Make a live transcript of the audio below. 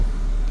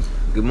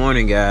Good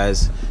morning,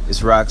 guys.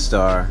 It's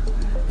Rockstar,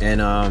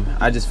 and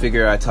I just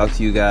figured I'd talk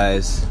to you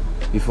guys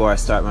before I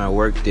start my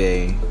work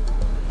day.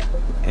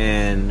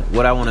 And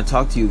what I want to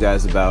talk to you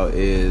guys about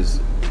is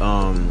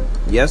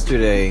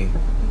yesterday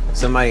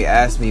somebody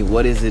asked me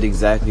what is it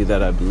exactly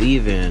that I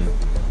believe in,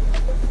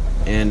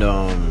 and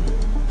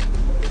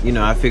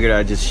I figured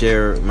I'd just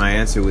share my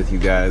answer with you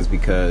guys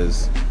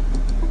because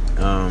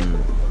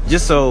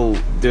just so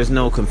there's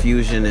no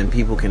confusion and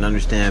people can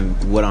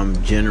understand what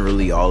I'm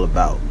generally all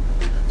about.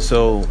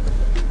 So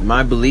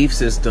my belief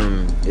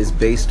system is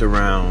based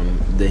around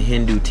the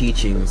Hindu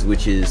teachings,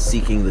 which is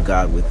seeking the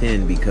God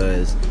within,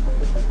 because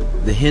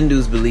the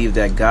Hindus believe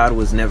that God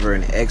was never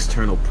an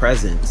external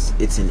presence,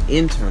 it's an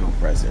internal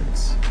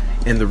presence.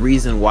 And the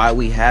reason why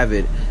we have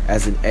it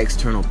as an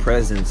external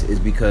presence is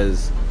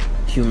because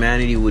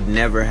humanity would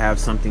never have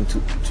something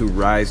to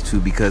rise to,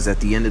 because at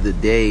the end of the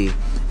day,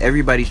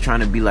 everybody's trying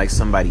to be like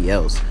somebody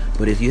else.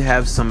 But if you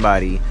have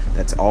somebody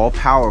that's all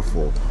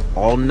powerful,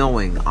 all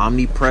knowing,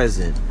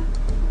 omnipresent,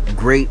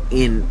 great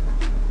in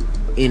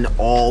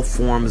all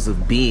forms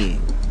of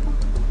being,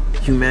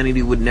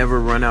 humanity would never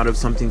run out of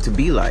something to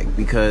be like,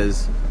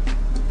 because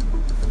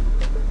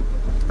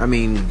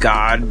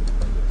God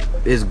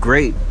is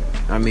great.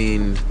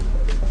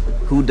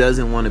 Who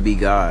doesn't want to be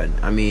God?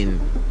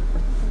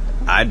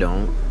 I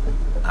don't.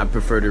 I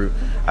prefer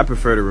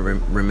to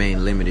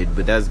remain limited,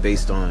 but that's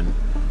based on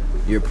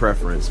your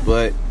preference.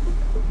 But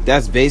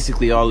that's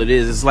basically all it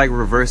is. It's like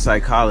reverse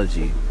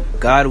psychology.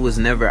 God was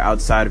never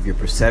outside of your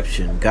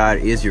perception. God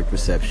is your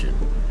perception.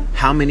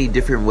 How many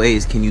different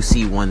ways can you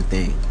see one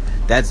thing?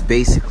 That's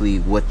basically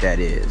what that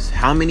is.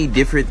 How many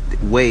different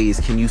ways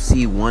can you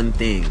see one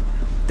thing?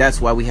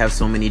 That's why we have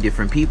so many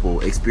different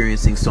people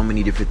experiencing so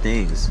many different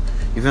things.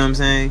 You feel what I'm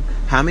saying?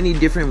 How many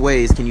different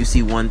ways can you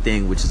see one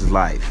thing, which is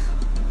life?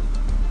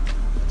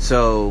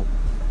 So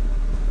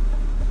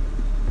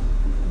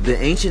the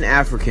ancient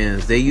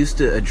Africans, they used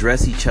to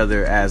address each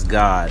other as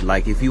God.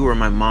 Like, if you were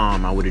my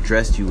mom, I would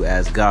address you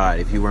as God.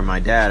 If you were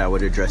my dad, I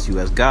would address you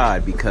as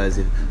God, because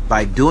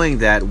by doing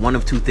that, one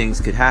of two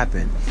things could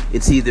happen.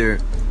 It's either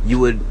you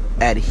would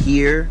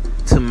adhere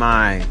to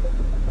my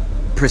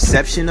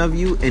perception of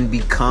you and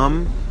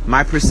become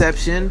my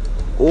perception,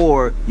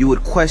 or you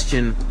would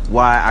question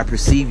why I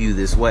perceive you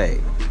this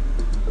way.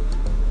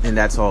 And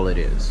that's all it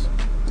is.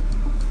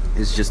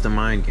 It's just a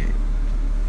mind game.